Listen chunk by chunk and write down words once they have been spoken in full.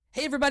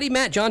Hey everybody,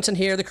 Matt Johnson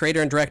here, the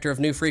creator and director of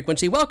New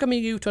Frequency,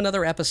 welcoming you to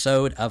another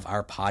episode of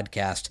our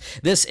podcast.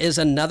 This is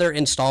another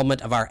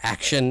installment of our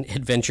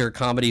action-adventure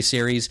comedy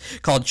series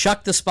called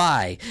Chuck the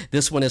Spy.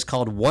 This one is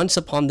called Once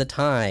Upon the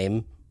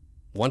Time.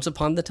 Once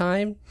Upon the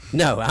Time?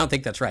 No, I don't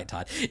think that's right,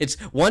 Todd. It's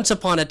Once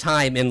Upon a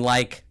Time in,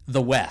 like,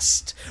 the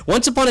West.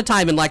 Once Upon a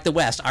Time in, like, the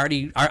West.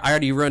 I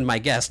already ruined my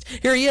guest.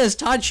 Here he is,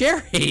 Todd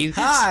Sherry.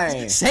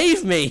 Hi.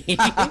 Save me.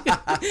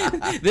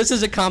 This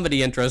is a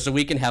comedy intro, so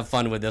we can have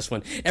fun with this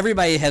one.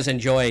 Everybody has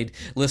enjoyed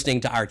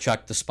listening to our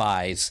Chuck the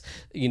Spies,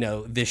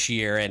 this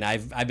year, and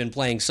I've been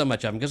playing so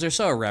much of them because they're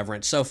so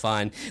irreverent, so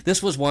fun.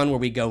 This was one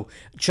where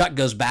Chuck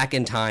goes back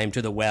in time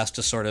to the West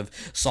to sort of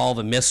solve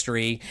a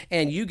mystery,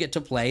 and you get to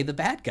play the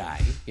bad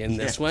guy in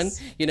this one.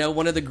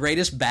 One of the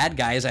greatest bad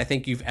guys I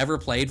think you've ever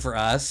played for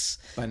us.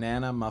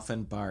 Banana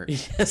Muffin Bart.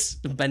 Yes,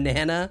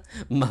 Banana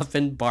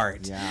Muffin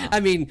Bart. Yeah. I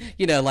mean,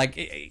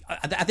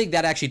 I think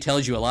that actually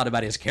tells you a lot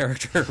about his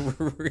character,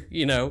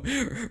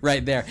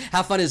 right there.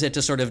 How fun is it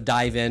to sort of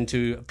dive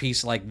into a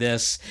piece like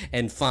this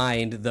and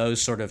find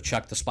those sort of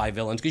Chuck the Spy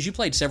villains? Because you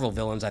played several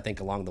villains, I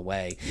think, along the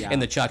way in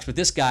the Chucks, but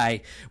this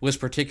guy was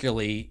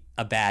particularly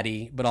a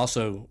baddie, but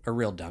also a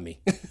real dummy.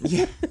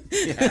 Yeah.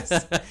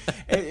 Yes.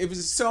 It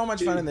was so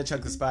much fun in the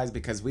Chuck the Spies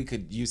because we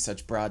could use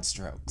such broad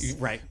strokes.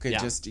 Right. Could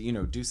just,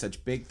 do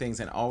such big things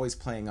and always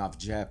playing off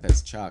Jeff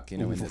as Chuck,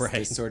 and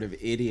this sort of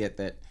idiot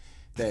that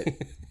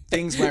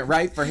things went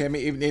right for him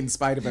even in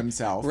spite of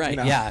himself. Right,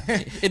 yeah.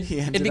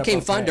 It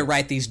became fun to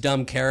write these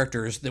dumb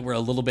characters that were a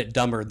little bit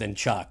dumber than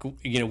Chuck,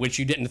 which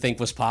you didn't think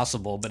was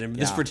possible. But in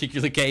this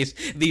particular case,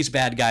 these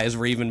bad guys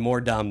were even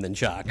more dumb than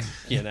Chuck,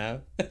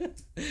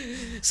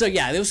 So,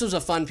 this was a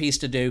fun piece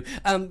to do.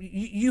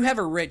 You have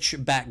a rich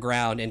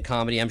background in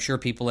comedy. I'm sure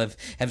people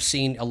have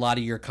seen a lot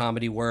of your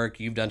comedy work.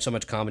 You've done so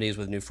much comedies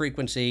with New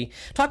Frequency.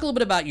 Talk a little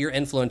bit about your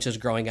influences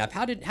growing up.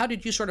 How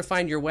did you sort of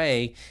find your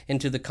way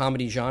into the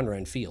comedy genre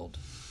and field?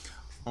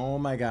 Oh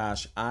my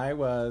gosh, I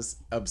was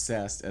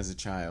obsessed as a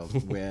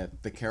child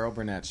with the Carol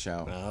Burnett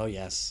Show. Oh,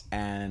 yes.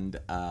 And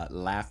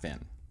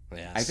Laugh-In.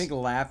 Yes. I think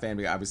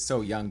Laugh-In, I was so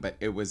young, but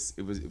it was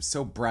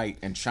so bright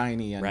and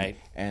shiny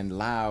and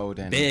loud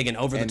and big and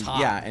over the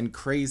top. Yeah, and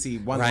crazy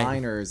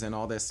one-liners and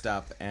all this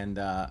stuff. And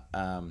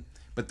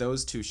but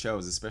those two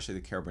shows, especially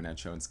the Carol Burnett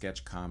Show and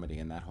sketch comedy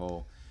and that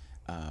whole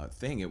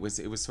thing, it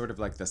was sort of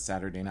like the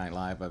Saturday Night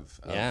Live of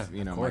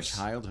my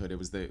childhood. It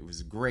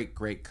was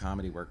great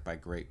comedy work by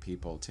great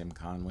people, Tim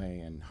Conway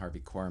and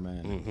Harvey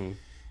Korman, and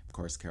of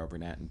course Carol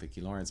Burnett and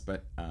Vicki Lawrence.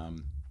 But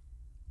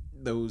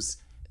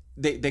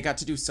they got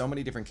to do so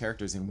many different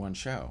characters in one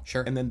show.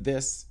 Sure. And then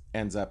this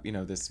ends up,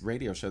 this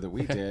radio show that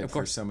we did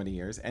for so many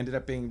years ended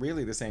up being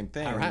really the same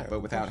thing, but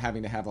without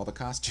having to have all the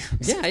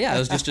costumes. Yeah. It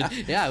was just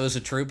it was a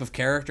troupe of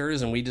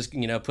characters, and we just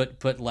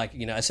put like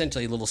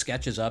essentially little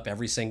sketches up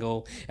every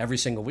single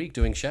week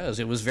doing shows.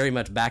 It was very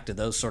much back to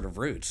those sort of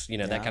roots,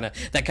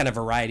 that kind of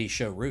variety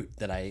show route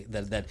that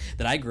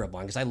I grew up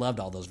on, because I loved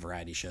all those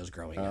variety shows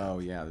growing up. Oh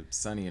yeah,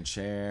 Sonny and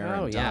Cher,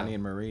 and Donnie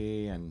and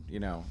Marie, and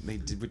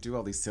would do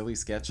all these silly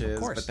sketches,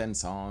 but then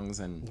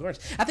songs. And of course,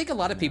 I think a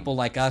lot of people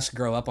like us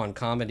grow up on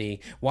comedy,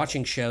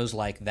 watching shows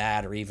like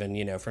that, or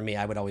even, for me,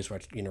 I would always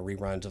watch,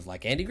 reruns of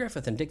like Andy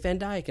Griffith and Dick Van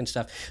Dyke and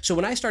stuff. So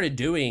when I started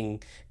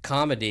doing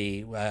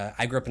comedy,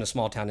 I grew up in a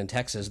small town in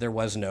Texas. There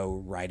was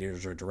no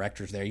writers or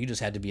directors there. You just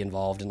had to be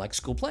involved in like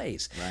school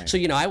plays. Right. So,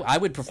 I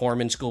would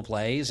perform in school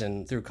plays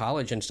and through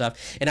college and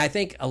stuff. And I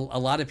think a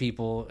lot of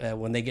people,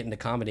 when they get into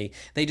comedy,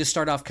 they just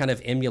start off kind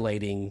of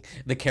emulating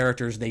the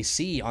characters they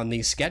see on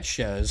these sketch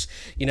shows,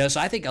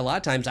 So I think a lot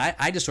of times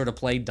I just sort of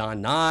played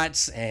Don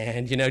Knotts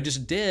and,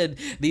 just did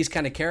these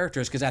kind of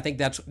characters, because I think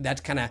that's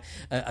kind of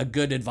a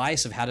good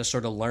advice of how to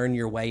sort of learn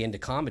your way into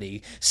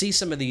comedy. See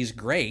some of these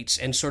greats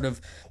and sort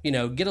of,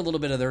 get a little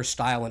bit of their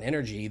style and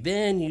energy.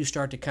 Then you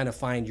start to kind of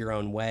find your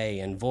own way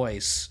and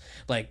voice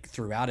like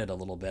throughout it a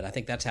little bit. I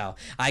think that's how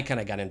I kind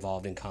of got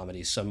involved in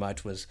comedy so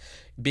much, was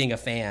being a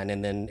fan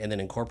and then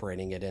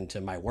incorporating it into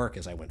my work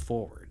as I went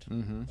forward.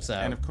 Mm-hmm. So,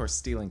 and of course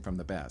stealing from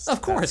the best.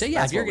 Of course,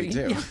 that's what we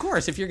do. Of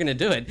course, if you're going to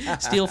do it,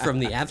 steal from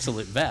the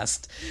absolute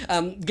best.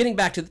 Getting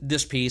back to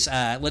this piece,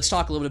 let's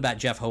talk a little bit about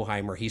Jeff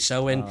Hoheimer. He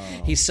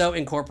so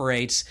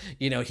incorporates.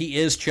 He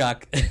is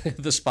Chuck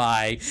the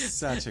Spy.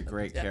 Such a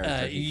great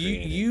character.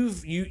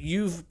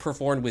 You've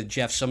performed with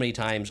Jeff so many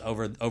times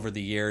over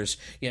the years,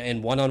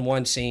 in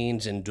one-on-one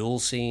scenes and dual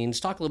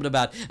scenes. Talk a little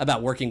bit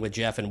about working with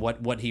Jeff and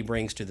what he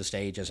brings to the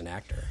stage as an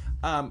actor.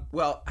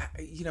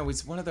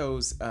 It's one of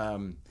those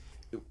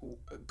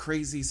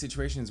crazy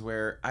situations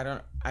where I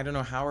don't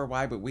know how or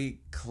why, but we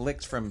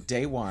clicked from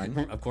day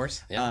one. Of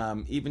course, yeah.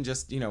 Even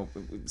just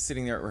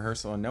sitting there at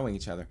rehearsal and knowing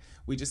each other,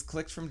 we just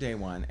clicked from day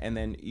one. And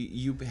then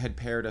you had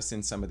paired us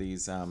in some of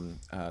these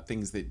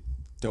things that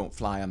don't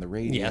fly on the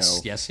radio.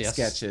 Yes.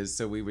 Sketches.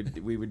 So we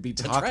would be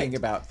talking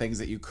about things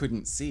that you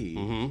couldn't see.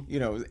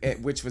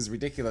 Mm-hmm. Which was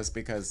ridiculous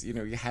because you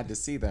had to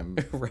see them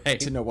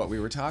to know what we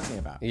were talking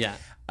about. Yeah.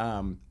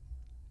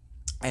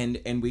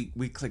 And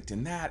we clicked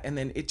in that, and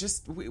then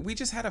we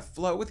just had a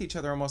flow with each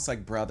other, almost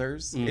like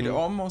brothers. It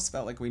almost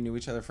felt like we knew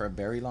each other for a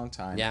very long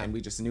time, and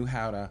we just knew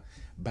how to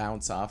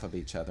bounce off of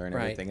each other and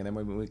everything. And then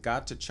when we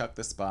got to Chuck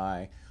the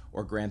Spy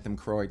or Grantham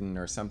Croydon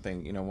or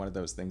something, one of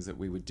those things that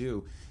we would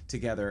do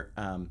together,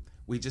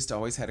 we just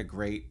always had a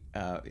great.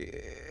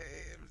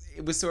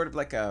 It was sort of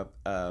like a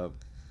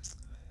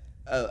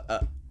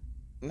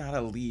not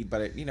a lead,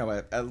 but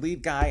a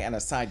lead guy and a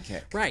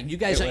sidekick. Right. You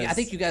guys, I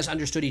think you guys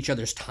understood each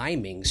other's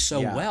timing so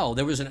well.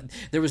 There was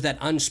that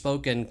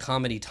unspoken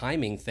comedy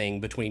timing thing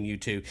between you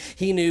two.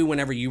 He knew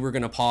whenever you were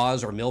going to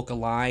pause or milk a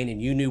line,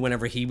 and you knew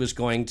whenever he was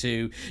going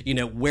to,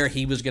 where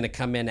he was going to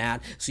come in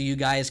at. So you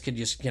guys could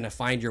just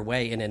find your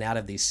way in and out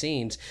of these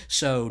scenes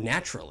so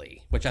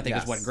naturally, which I think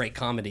is what great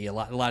comedy a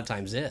lot of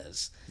times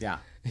is. Yeah.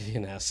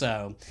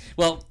 So,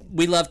 well,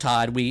 we love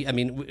Todd.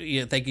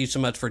 Thank you so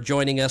much for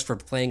joining us, for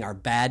playing our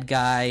bad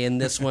guy in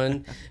this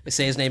one.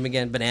 Say his name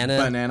again.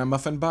 Banana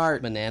Muffin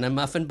Bart. Banana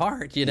Muffin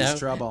Bart, He's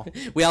trouble.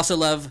 We also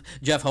love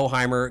Jeff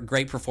Hoheimer.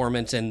 Great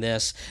performance in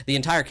this. The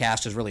entire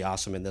cast is really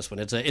awesome in this one.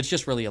 It's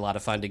just really a lot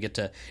of fun to get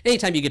to,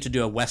 anytime you get to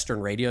do a Western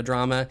radio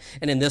drama,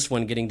 and in this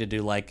one, getting to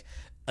do like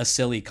a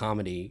silly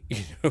comedy,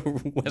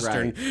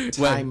 Western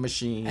time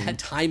machine,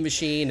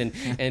 and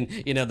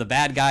the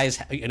bad guys,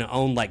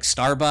 own like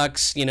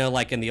Starbucks,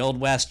 like in the Old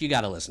West. You got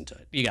to listen to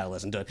it.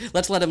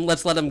 Let's let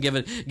them give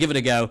it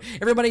a go.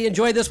 Everybody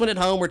enjoy this one at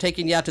home. We're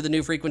taking you out to the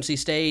New Frequency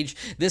stage.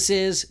 This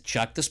is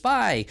Chuck the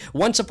Spy.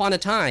 Once upon a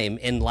time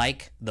in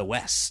like the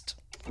West.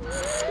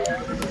 It's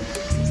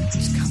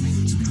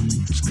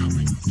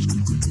coming.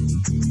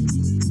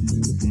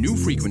 New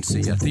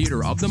Frequency, a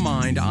theater of the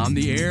mind, on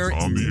the air.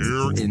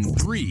 In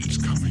 3. It's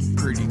coming.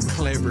 Pretty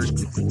clever.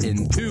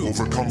 In 2.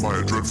 Overcome by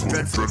a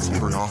dreadful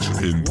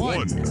curiosity. In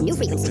 1. New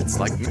Frequency. It's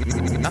like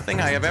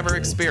nothing I have ever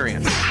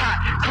experienced.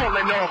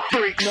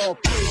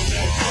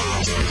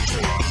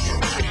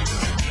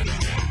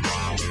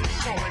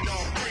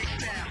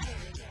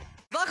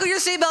 Buckle your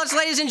seatbelts,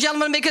 ladies and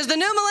gentlemen, because the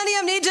new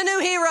millennium needs a new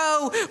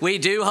hero. We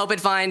do hope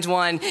it finds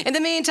one. In the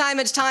meantime,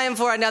 it's time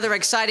for another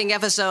exciting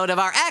episode of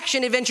our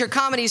action-adventure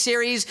comedy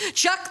series,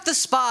 Chuck the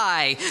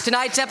Spy.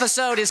 Tonight's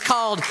episode is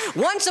called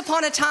Once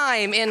Upon a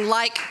Time in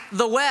Like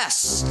the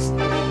West.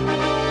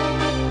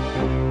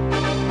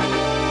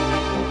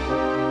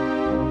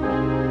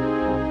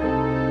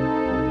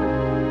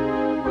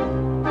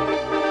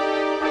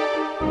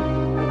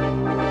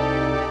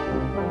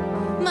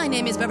 My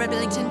name is Barbara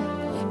Billington.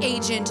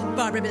 Agent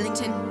Barbara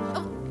Billington.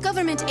 Oh,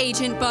 Government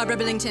Agent Barbara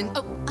Billington.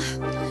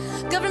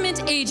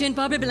 Government Agent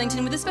Barbara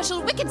Billington with the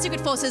Special Wicked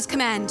Secret Forces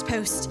Command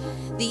Post.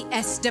 The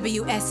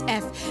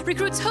SWSF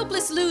recruits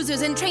hopeless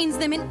losers and trains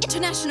them in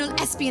international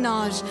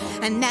espionage.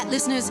 And that,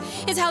 listeners,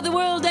 is how the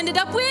world ended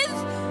up with...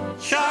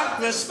 Chuck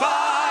the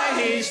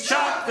Spy! He's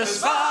Chuck the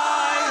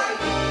Spy!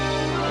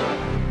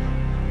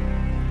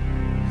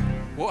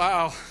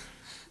 Wow.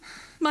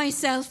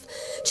 Myself,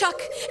 Chuck,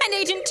 and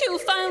Agent 2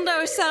 found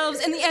ourselves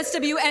in the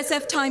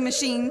SWSF time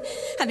machine,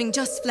 having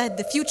just fled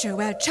the future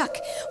where Chuck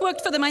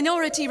worked for the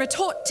Minority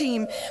Retort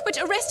Team, which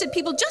arrested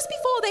people just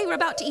before they were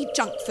about to eat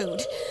junk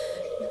food.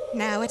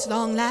 Now, at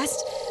long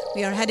last,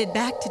 we are headed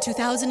back to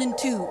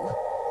 2002.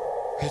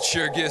 It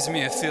sure gives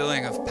me a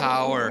feeling of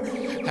power,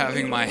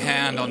 having my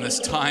hand on this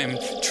time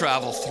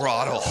travel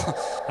throttle.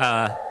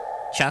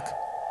 Chuck?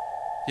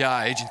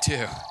 Yeah, Agent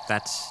 2.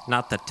 That's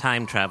not the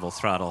time travel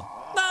throttle.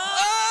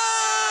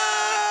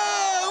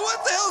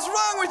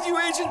 With you,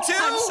 Agent 2?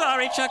 I'm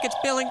sorry, Chuck, it's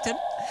Billington.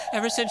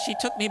 Ever since she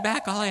took me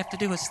back, all I have to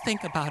do is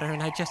think about her,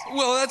 and I just...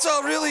 Well, that's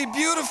all really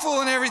beautiful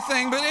and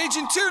everything, but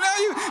Agent 2, now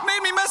you made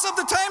me mess up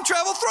the time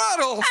travel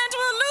throttle. And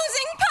we're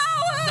losing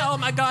power! Oh,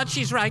 my God,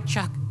 she's right,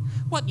 Chuck.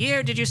 What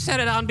year did you set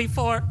it on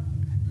before?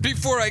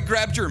 Before I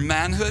grabbed your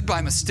manhood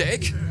by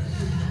mistake?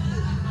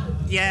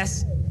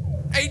 Yes.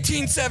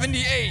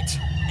 1878.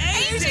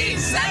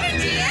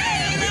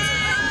 1878!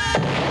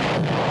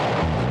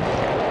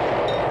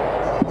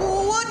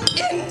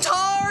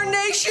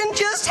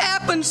 Just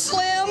happened,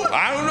 Slim?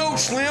 I don't know,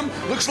 Slim.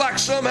 Looks like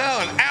somehow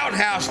an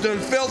outhouse done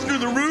fell through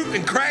the roof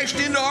and crashed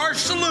into our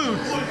saloon.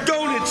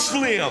 Don't it,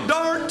 Slim?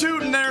 Darn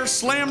tootin' there,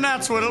 Slim.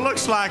 That's what it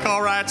looks like,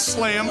 all right,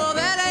 Slim. Well,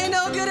 that ain't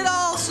no good at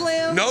all,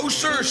 Slim. No,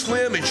 sir,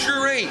 Slim. It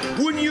sure ain't.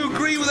 Wouldn't you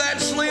agree with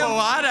that, Slim? Well,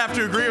 I'd have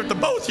to agree with the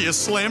both of you,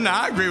 Slim.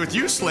 Now, I agree with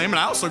you, Slim, and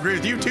I also agree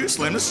with you, too,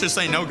 Slim. This just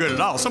ain't no good at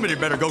all. Somebody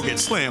better go get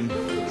Slim.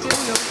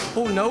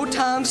 Oh, no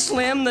time,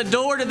 Slim. The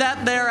door to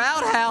that there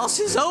outhouse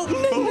is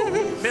open.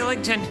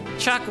 Billington,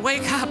 Chuck,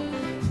 wake up.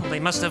 They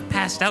must have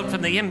passed out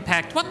from the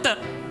impact. What the...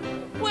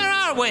 Where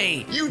are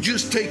we? You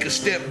just take a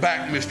step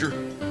back, mister.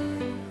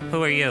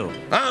 Who are you?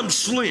 I'm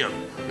Slim.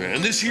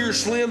 And this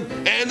here's Slim.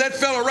 And that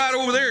fella right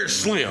over there is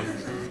Slim.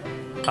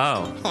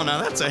 Oh. Oh,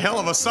 now that's a hell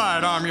of a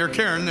sidearm you're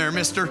carrying there,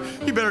 mister.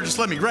 You better just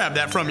let me grab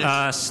that from you.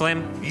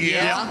 Slim?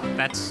 Yeah?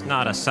 That's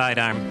not a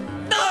sidearm.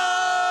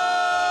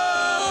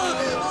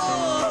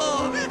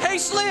 Hey,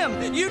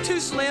 Slim! You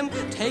too, Slim.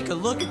 Take a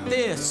look at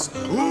this.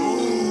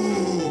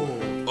 Ooh!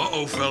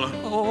 Uh-oh, fella.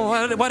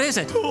 Oh, what is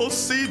it? Oh,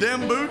 see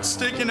them boots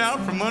sticking out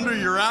from under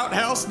your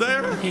outhouse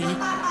there?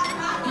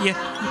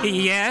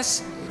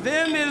 Yes?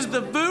 Them is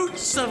the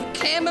boots of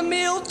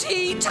Chamomile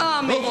Tea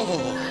Tommy.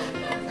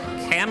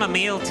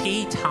 Chamomile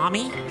Tea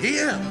Tommy?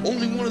 Yeah,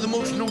 only one of the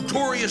most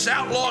notorious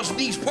outlaws in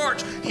these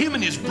parts. Him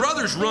and his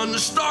brothers run the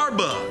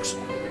Starbucks.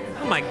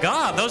 Oh my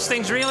God, those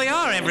things really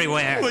are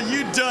everywhere. Well,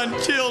 you done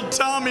killed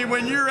Tommy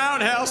when your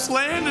outhouse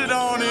landed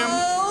on him.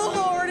 Oh,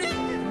 Lordy.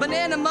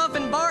 Banana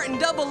Muffin Bart and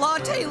Double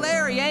Latte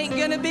Larry ain't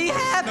gonna be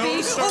happy.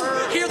 No, sir.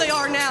 Oh, here they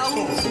are now.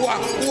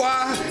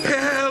 Why,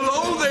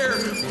 hello there,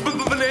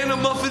 Banana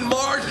Muffin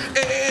Bart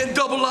and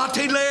Double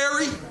Latte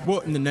Larry.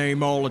 What in the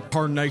name of all the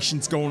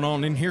tarnation's going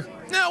on in here?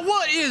 Now,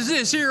 what is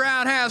this here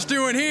outhouse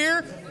doing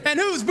here? And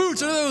whose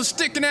boots are those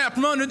sticking out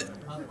from under the...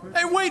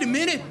 Hey, wait a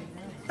minute.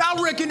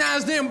 I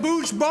recognize them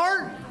boots,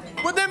 Bart.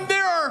 But them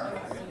there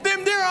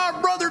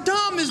are Brother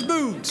Tommy's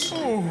boots.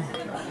 Oh,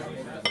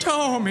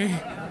 Tommy,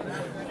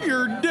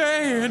 you're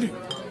dead.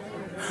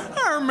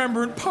 I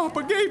remember when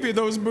Papa gave you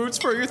those boots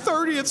for your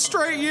 30th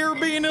straight year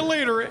being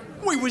illiterate.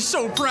 We was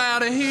so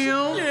proud of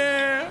him.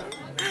 Yeah.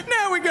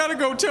 Now we gotta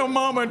go tell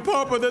Mama and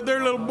Papa that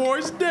their little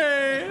boy's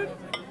dead.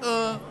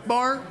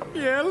 Bart?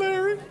 Yeah,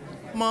 Larry?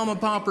 Mama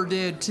and Papa are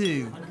dead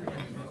too.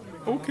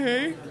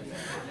 Okay.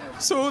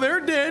 So they're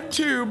dead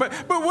too, but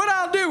what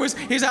I'll do is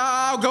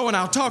I'll go and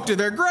I'll talk to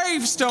their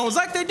gravestones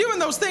like they do,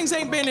 and those things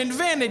ain't been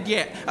invented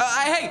yet.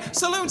 Hey,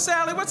 Saloon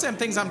Sally, what's them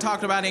things I'm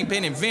talking about ain't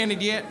been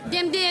invented yet?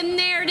 Them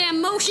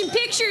motion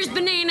pictures,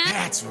 Banana.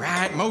 That's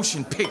right,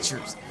 motion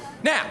pictures.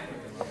 Now,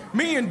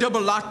 me and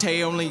Double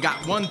Latte only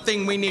got one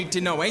thing we need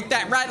to know. Ain't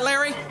that right,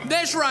 Larry?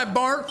 That's right,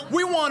 Bart.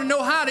 We want to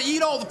know how to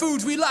eat all the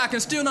foods we like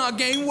and still not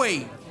gain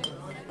weight.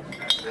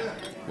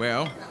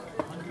 Well,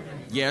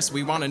 yes,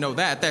 we want to know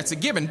that. That's a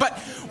given. But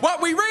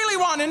what we really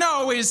want to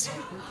know is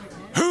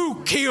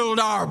who killed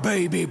our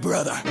baby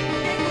brother? No,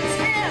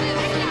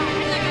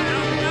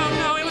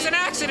 it was an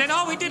accident.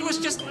 All we did was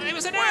just... It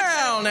was an accident.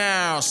 Well,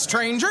 now,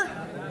 stranger.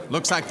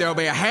 Looks like there'll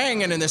be a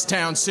hanging in this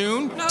town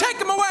soon. No. Take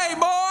him away,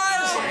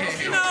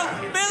 boys! No,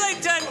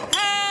 Billington!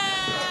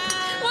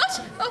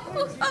 What?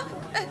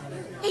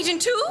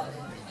 Agent 2?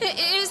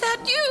 Is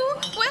that you?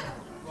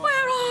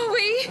 Where are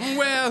we?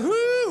 Well,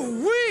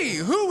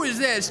 who is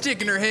that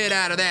sticking her head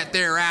out of that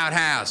there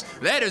outhouse?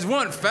 That is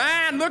one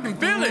fine-looking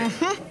filly.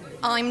 Mm-hmm.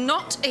 I'm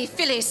not a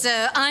filly,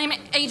 sir. I'm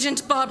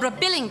Agent Barbara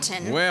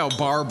Billington. Well,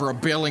 Barbara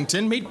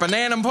Billington, meet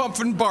Banana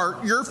Muffin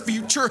Bart, your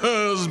future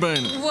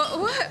husband.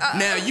 What?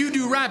 Now, you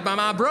do right by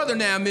my brother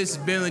now,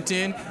 Mrs.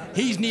 Billington.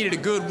 He's needed a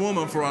good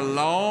woman for a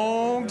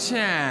long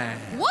time.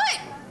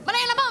 What?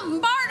 Banana Muffin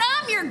Bart,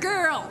 I'm your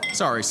girl.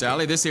 Sorry,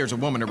 Sally, this here's a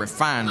woman of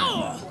refinement.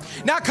 Oh.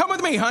 Now, come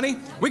with me, honey.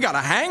 We got a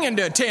hanging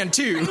to attend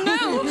to. No.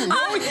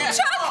 Oh, yeah.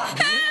 Chuck,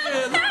 help!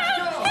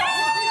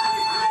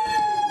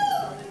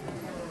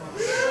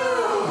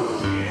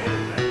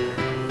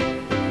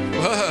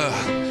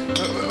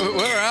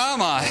 Where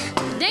am I?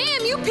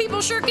 Damn, you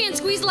people sure can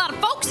squeeze a lot of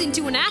folks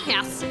into an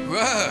outhouse.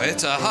 Whoa,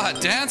 it's a hot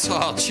dance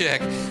hall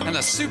chick and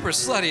a super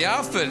slutty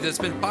outfit that's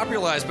been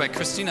popularized by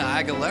Christina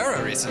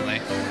Aguilera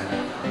recently.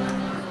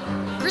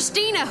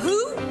 Christina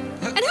who?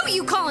 And who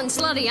you calling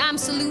slutty? I'm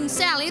Saloon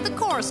Sally, the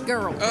chorus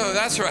girl. Oh,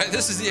 that's right.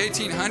 This is the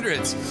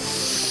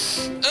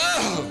 1800s.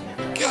 Oh,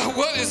 God,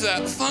 what is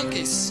that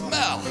funky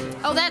smell?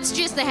 Oh, that's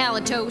just the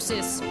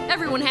halitosis.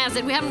 Everyone has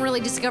it. We haven't really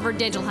discovered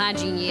dental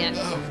hygiene yet.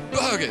 Oh,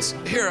 bogus.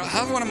 Here,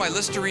 have one of my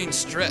Listerine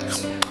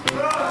strips.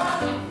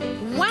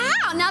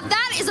 Wow, now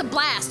that is a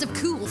blast of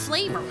cool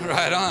flavor.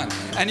 Right on.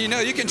 And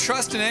you can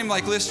trust a name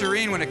like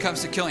Listerine when it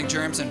comes to killing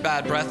germs and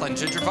bad breath like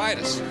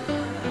gingivitis.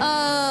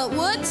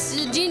 What's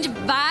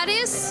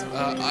gingivitis?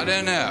 I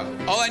don't know.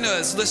 All I know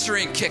is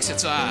Listerine kicks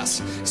its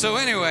ass. So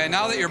anyway,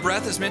 now that your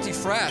breath is minty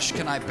fresh,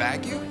 can I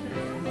bag you?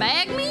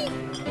 Bag me?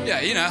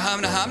 Yeah,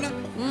 humna.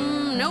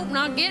 Nope,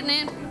 not getting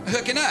it.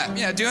 Hooking up,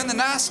 doing the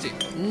nasty.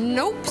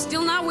 Nope,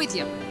 still not with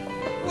you.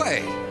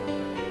 Wait.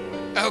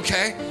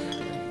 Okay.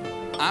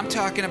 I'm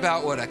talking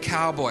about what a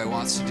cowboy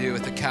wants to do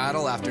with the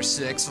cattle after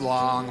 6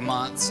 long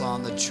months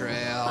on the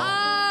trail.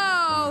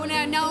 Oh,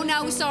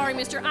 no, sorry,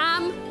 mister.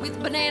 I'm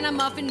with Banana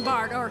Muffin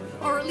Bart, or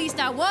at least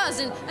I was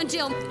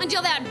until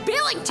that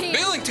Billington.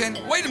 Billington?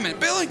 Wait a minute,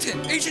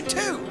 Billington, Agent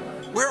 2.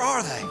 Where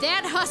are they?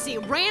 That hussy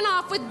ran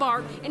off with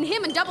Bart, and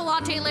him and Double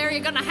Latte Larry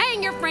are gonna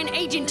hang your friend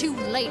Agent 2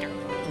 later.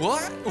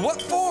 What?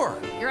 What for?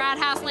 Your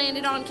outhouse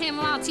landed on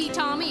Chamomile Tea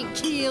Tommy and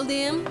killed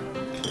him.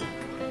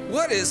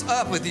 What is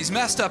up with these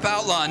messed up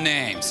outlaw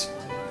names?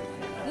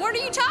 What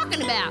are you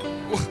talking about?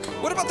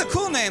 What about the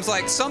cool names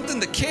like Something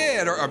the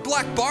Kid or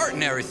Black Bart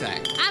and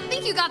everything? I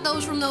think you got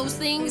those from those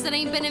things that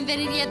ain't been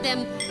invented yet,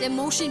 them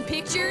motion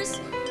pictures.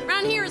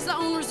 Around here, it's the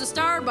owners of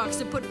Starbucks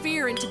that put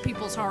fear into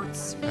people's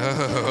hearts.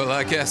 Oh, well,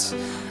 I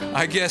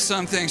guess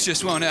some things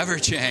just won't ever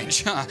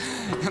change, huh?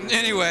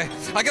 Anyway,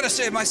 I gotta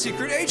save my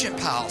secret agent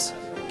pals.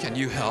 Can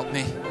you help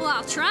me? Well,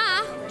 I'll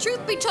try.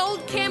 Truth be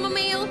told,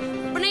 Chamomile,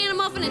 Banana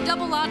Muffin, and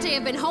Double Latte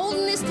have been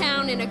holding this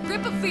town in a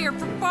grip of fear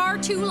for far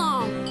too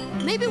long.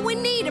 Maybe we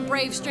need a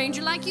brave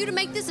stranger like you to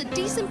make this a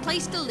decent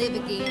place to live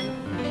again.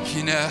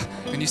 You know,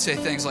 when you say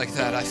things like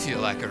that, I feel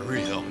like a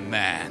real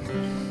man.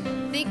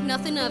 Think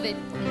nothing of it.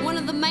 One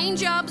of the main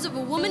jobs of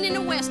a woman in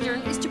a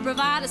Western is to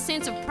provide a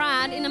sense of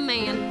pride in a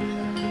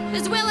man,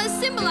 as well as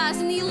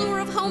symbolizing the allure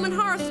of home and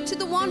hearth to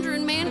the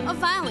wandering man of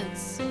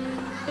violence.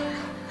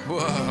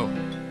 Whoa.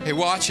 Hey,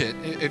 watch it.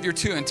 If you're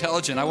too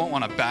intelligent, I won't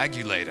want to bag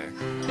you later.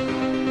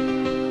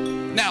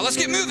 Now, let's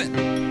get moving.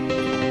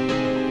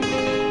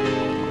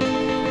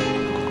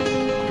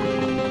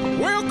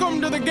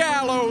 Welcome to the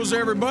gallows,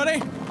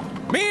 everybody.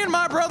 Me and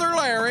my brother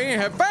Larry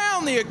have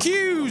found the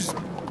accused.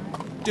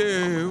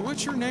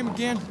 What's your name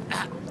again?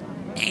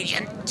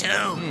 Agent 2.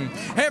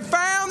 Have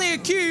found the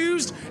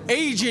accused,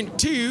 Agent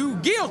 2,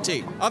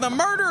 guilty of the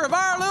murder of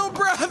our little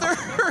brother.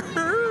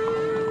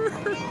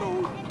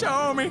 Oh,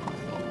 Tommy,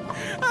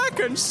 I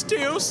can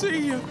still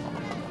see you.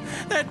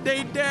 That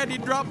day Daddy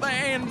dropped the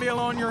anvil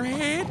on your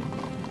head.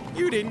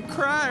 You didn't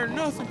cry or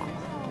nothing.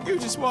 You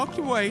just walked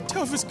away,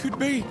 tough as could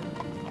be.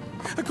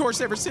 Of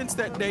course, ever since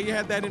that day, you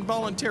had that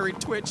involuntary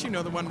twitch, you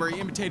know, the one where you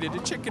imitated a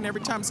chicken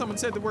every time someone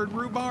said the word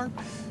rhubarb.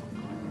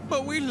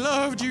 But we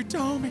loved you,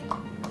 Tommy,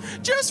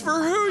 just for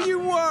who you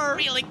were.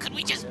 Really, could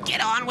we just get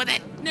on with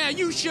it? Now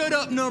you shut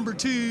up, number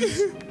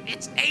 2.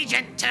 It's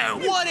Agent 2.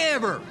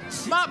 Whatever.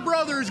 My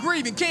brother is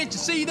grieving, can't you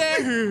see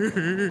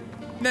that?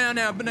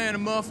 Now, Banana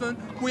Muffin,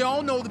 we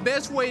all know the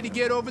best way to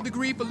get over the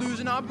grief of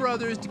losing our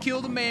brother is to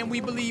kill the man we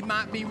believe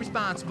might be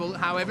responsible,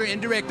 however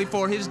indirectly,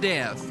 for his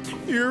death.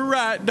 You're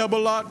right, Double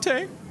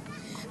Latte.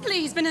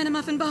 Please, Banana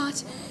Muffin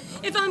Bart.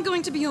 If I'm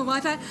going to be your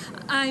wife,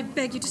 I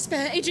beg you to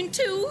spare Agent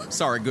 2.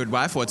 Sorry, good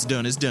wife, what's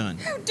done is done.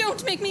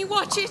 Don't make me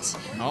watch it.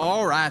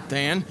 All right,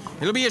 then.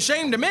 It'll be a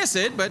shame to miss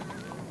it, but,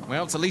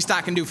 well, it's the least I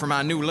can do for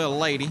my new little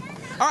lady.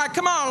 All right,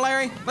 come on,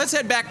 Larry. Let's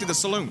head back to the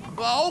saloon.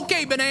 Well,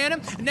 okay, Banana.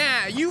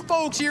 Now, you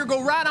folks here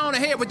go right on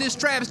ahead with this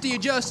travesty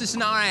of justice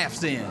in our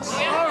absence. All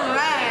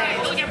right.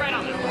 We'll get right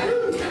on it.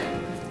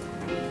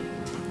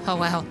 Oh,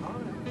 well.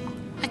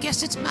 I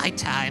guess it's my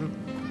time.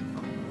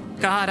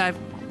 God, I've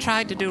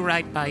tried to do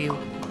right by you.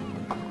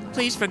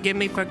 Please forgive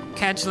me for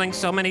canceling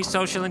so many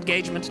social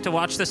engagements to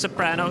watch The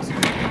Sopranos.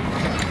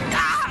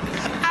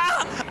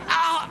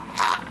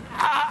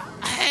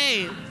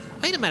 Hey,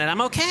 wait a minute,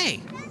 I'm okay.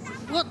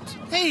 What?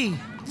 Hey,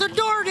 the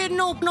door didn't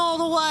open all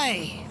the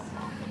way.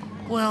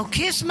 Well,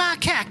 kiss my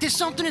cactus,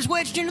 something is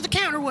wedged into the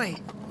counterweight.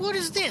 What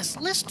is this,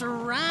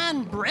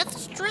 Listerine breath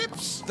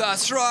strips?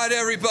 That's right,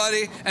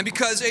 everybody. And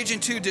because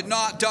Agent 2 did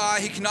not die,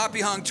 he cannot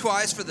be hung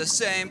twice for the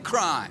same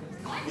crime.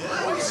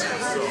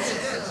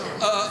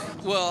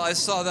 Well, I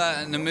saw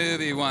that in a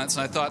movie once,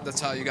 and I thought that's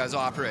how you guys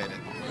operated.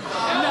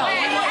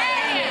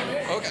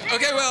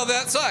 Okay, well,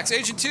 that sucks.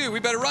 Agent 2,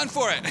 we better run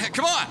for it.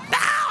 Come on.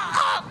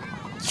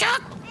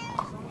 Chuck!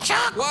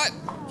 What?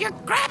 You're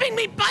grabbing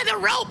me by the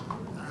rope!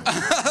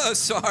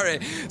 Sorry.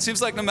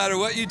 Seems like no matter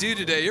what you do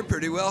today, you're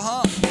pretty well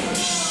hung.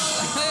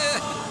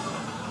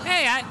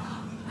 Hey, I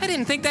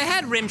didn't think they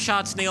had rim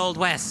shots in the Old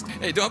West.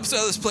 Hey, don't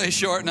sell this place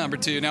short, number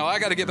 2. Now, I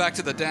gotta get back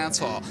to the dance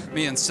hall.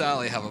 Me and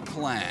Sally have a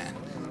plan.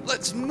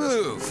 Let's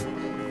move.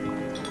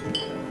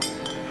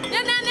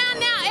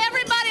 Now,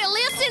 everybody,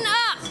 listen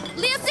up.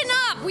 Listen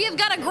up. We have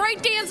got a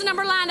great dance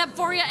number lined up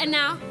for you, and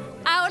now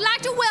I would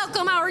like to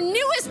welcome our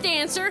newest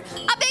dancer,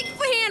 a big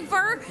fan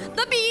for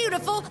the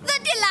beautiful, the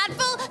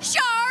delightful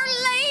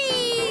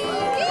Charlene.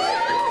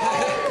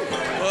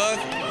 Well,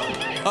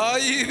 all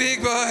you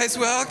big boys,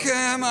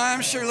 welcome. I'm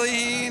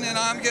Charlene, and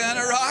I'm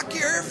gonna rock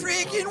your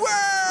freaking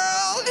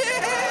world.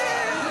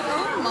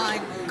 Oh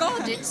my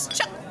God, it's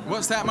Chuck.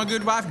 What's that, my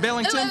good wife,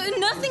 Billington?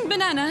 Nothing,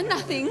 Banana,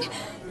 nothing.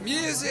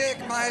 Music,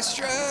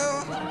 maestro.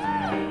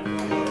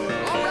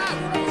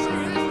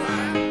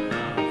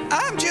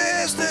 I'm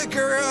just a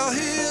girl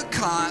who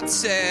can't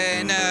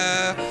say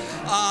no.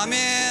 I'm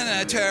in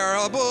a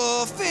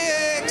terrible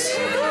fix.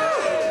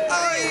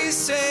 Oh, you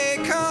say,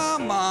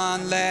 come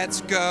on,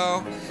 let's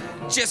go.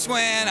 Just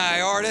when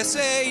I ought to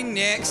say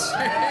nix.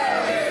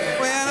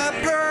 When a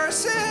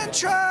person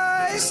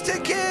tries to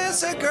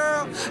kiss a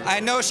girl, I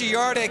know she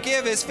ought to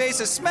give his face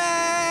a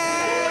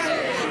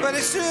smack. But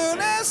as soon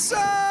as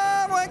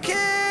someone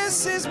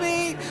kisses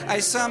me, I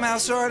somehow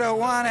sort of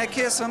want to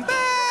kiss him back.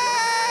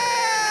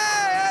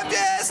 I'm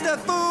just a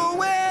fool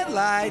when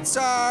lights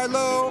are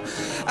low.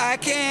 I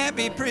can't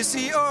be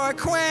prissy or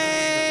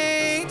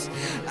quaint.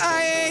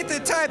 I ain't the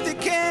type that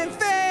can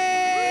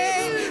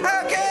feign.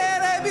 How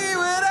can I be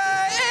what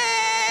I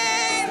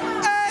ain't?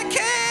 I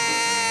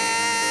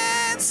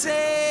can't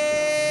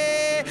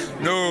say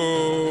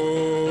no.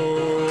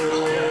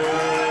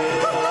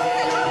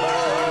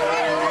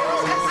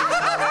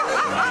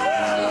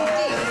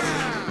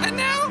 And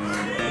now,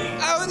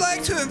 I would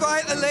like to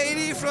invite a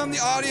lady from the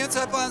audience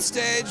up on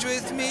stage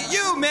with me.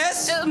 You,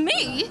 miss.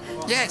 Me?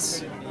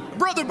 Yes.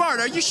 Brother Bart,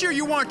 are you sure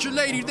you want your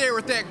lady there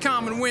with that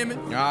common women?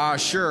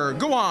 Sure.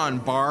 Go on,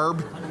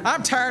 Barb.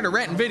 I'm tired of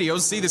renting videos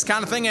to see this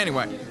kind of thing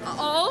anyway.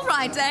 All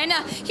right, then.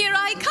 Here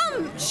I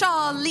come,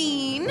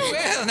 Charlene.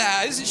 Well,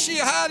 now, isn't she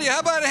a hottie? How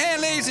about a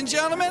hand, ladies and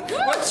gentlemen?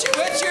 What's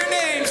your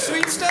name,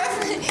 sweet stuff?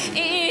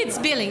 It's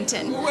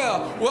Billington.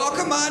 Well,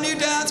 welcome my new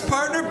dance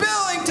partner,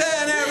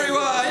 Billington,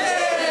 everyone.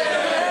 Yay!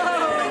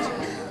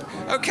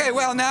 Okay,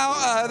 well,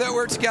 now that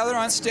we're together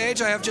on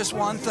stage, I have just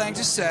one thing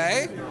to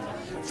say.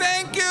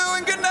 Thank you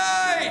and good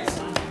night!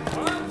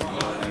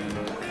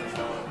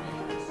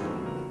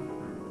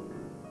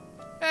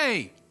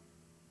 Hey,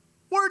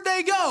 where'd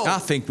they go? I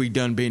think we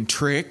done been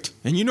tricked.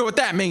 And you know what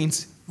that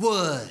means?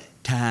 What?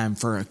 Time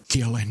for a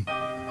killing.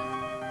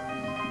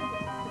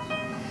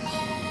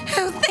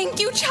 Oh, thank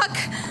you, Chuck.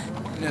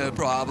 No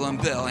problem,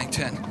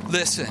 Billington.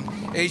 Listen,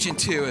 Agent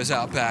 2 is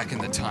out back in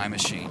the time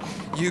machine.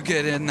 You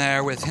get in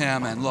there with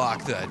him and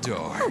lock the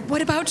door.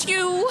 What about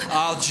you?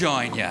 I'll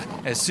join you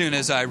as soon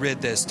as I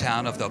rid this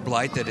town of the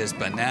blight that is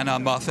Banana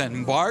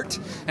Muffin Bart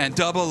and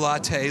Double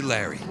Latte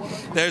Larry.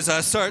 There's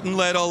a certain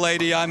little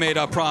lady I made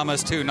a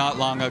promise to not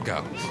long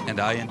ago, and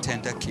I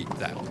intend to keep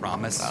that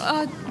promise.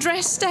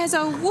 Dressed as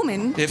a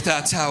woman? If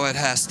that's how it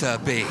has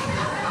to be.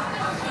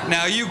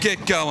 Now you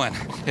get going.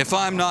 If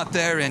I'm not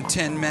there in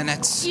 10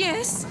 minutes...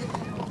 Yes?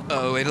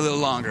 Oh, wait a little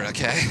longer,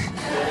 okay?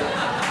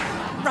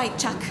 Right,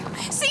 Chuck.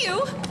 See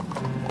you.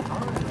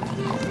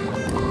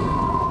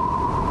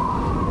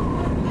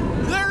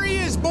 There he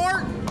is,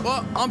 Bart.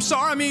 Well, I'm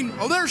sorry,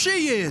 there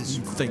she is.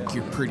 You think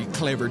you're pretty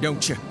clever,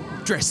 don't you?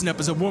 Dressing up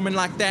as a woman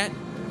like that?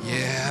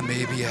 Yeah,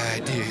 maybe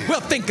I do.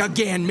 Well, think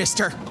again,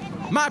 mister.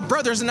 My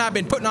brothers and I have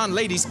been putting on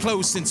ladies'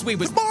 clothes since we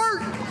was... Bart!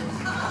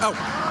 Oh.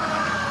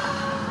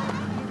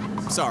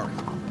 Sorry.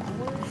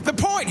 The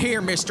point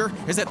here, mister,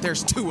 is that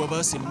there's two of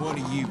us and one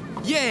of you.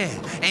 Yeah,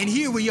 and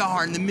here we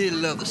are in the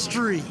middle of the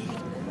street.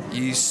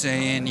 You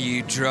saying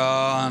you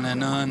draw on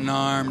an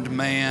unarmed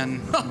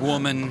man,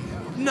 woman?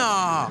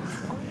 Nah.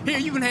 Here,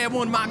 you can have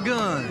one of my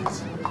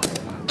guns.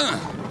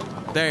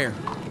 There.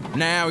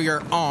 Now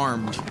you're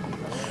armed.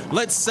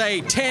 Let's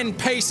say 10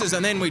 paces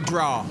and then we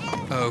draw.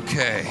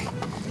 Okay.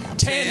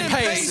 10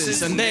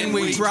 paces and then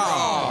we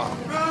draw.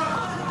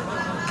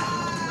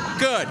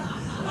 Good.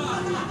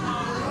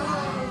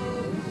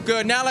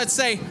 Good. Now let's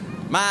say,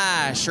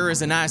 my, sure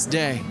is a nice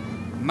day.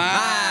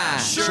 My,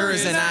 sure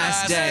is a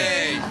nice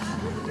day.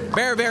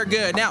 Very, very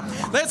good. Now,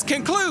 let's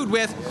conclude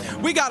with,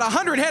 we got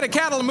 100 head of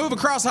cattle to move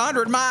across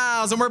 100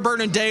 miles, and we're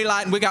burning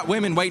daylight, and we got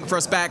women waiting for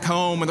us back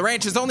home, and the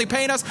ranch is only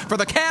paying us for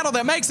the cattle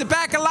that makes it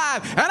back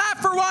alive. And I,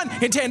 for one,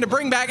 intend to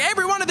bring back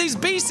every one of these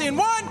beasts in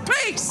one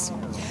piece.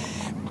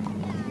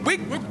 We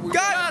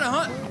got a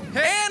hunt.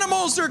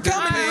 animals are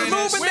coming. We're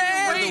moving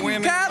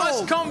the cattle.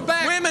 Let's come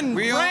back. Women,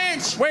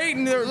 ranch,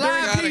 waiting. They're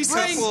in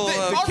pieces. All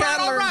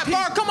right,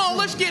 Bart, come on,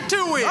 let's get to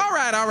it. All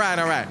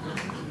right.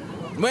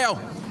 Well,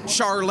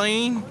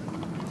 Charlene,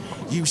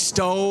 you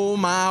stole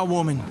my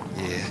woman.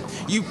 Yeah.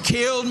 You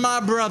killed my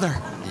brother.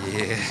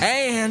 Yeah.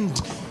 And,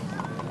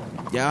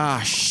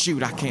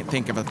 shoot, I can't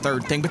think of a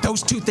third thing, but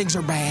those two things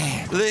are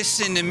bad.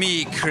 Listen to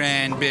me,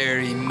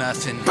 cranberry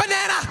muffin.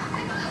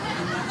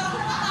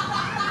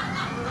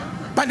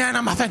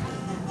 Banana muffin.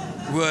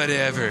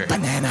 Whatever.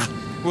 Banana.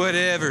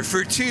 Whatever.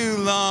 For too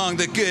long,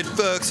 the good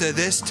folks of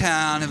this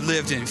town have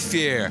lived in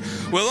fear.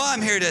 Well,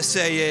 I'm here to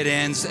say it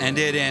ends, and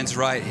it ends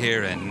right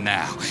here and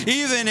now.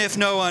 Even if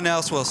no one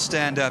else will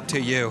stand up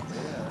to you,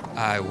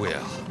 I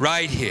will.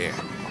 Right here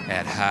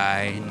at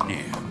high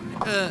noon.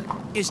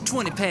 It's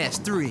 20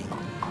 past 3.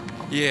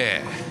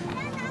 Yeah.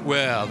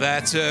 Well,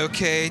 that's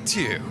okay,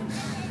 too.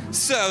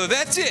 So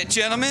that's it,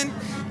 gentlemen.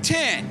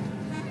 10,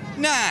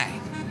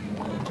 9,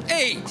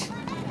 8...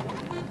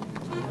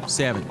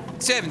 7.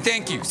 7,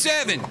 thank you.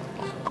 7,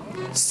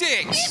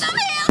 6.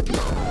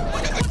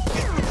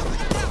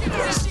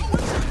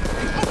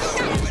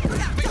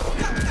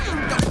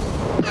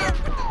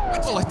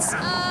 Bullets.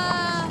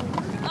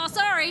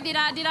 Sorry, did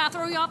I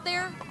throw you off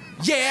there?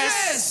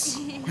 Yes!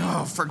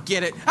 Oh,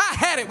 forget it. I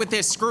had it with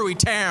this screwy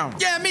town.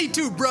 Yeah, me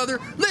too, brother.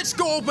 Let's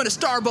go open a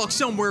Starbucks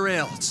somewhere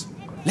else.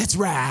 Let's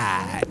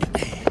ride.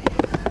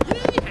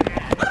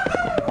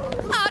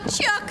 Aw,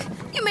 Chuck,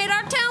 you made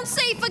our town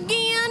safe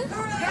again.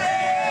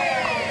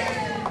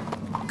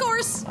 Of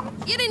course,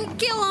 you didn't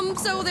kill them,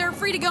 so they're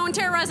free to go and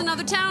terrorize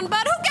another town,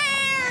 but who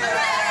cares?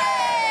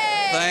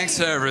 Thanks,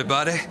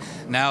 everybody.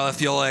 Now, if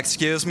you'll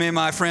excuse me,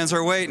 my friends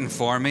are waiting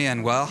for me,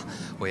 and, well,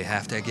 we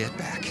have to get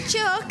back.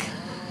 Chuck,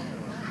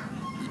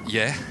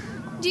 Yeah?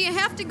 do you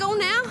have to go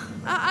now?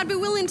 I'd be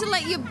willing to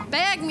let you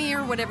bag me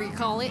or whatever you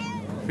call it.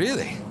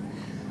 Really?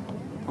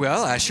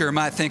 Well, I sure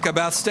might think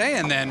about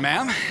staying then,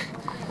 ma'am.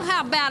 Well,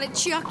 how about it,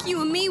 Chuck?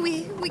 You and me,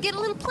 we get a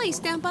little place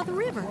down by the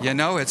river. You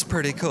know, it's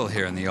pretty cool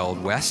here in the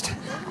Old West.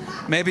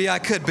 Maybe I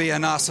could be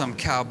an awesome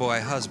cowboy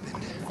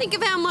husband. Think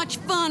of how much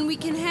fun we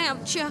can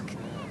have, Chuck.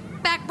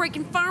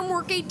 Backbreaking farm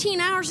work 18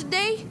 hours a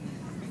day.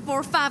 4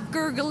 or 5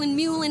 gurgling,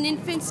 mewling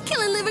infants,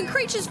 killing living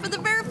creatures for the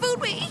very food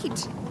we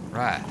eat.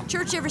 Right.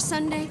 Church every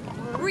Sunday,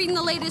 reading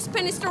the latest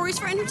penny stories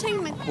for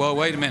entertainment. Well,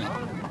 wait a minute.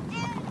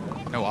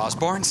 No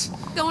Osborns?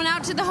 Going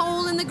out to the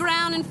hole in the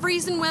ground in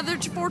freezing weather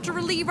to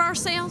relieve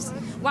ourselves.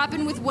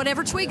 Wiping with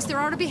whatever twigs there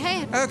are to be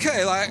had.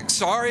 Okay,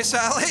 sorry,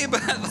 Sally,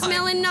 but...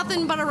 Smelling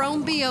nothing but our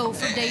own B.O.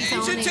 for days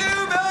on end.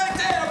 Chuck,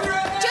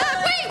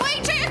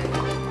 wait, Chuck!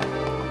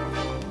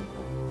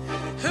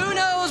 Who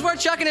knows where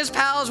Chuck and his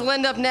pals will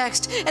end up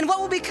next, and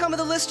what will become of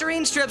the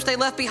Listerine strips they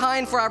left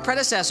behind for our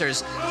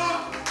predecessors?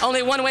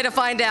 Only one way to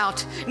find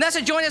out, and that's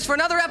to join us for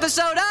another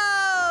episode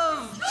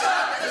of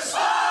Chuck the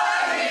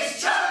Spy!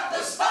 He's Chuck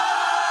the Spy!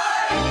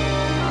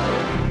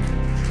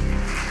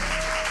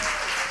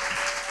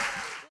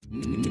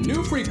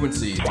 New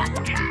Frequency.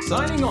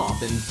 Signing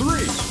off in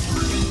 3,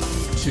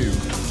 2,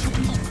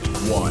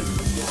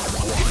 1.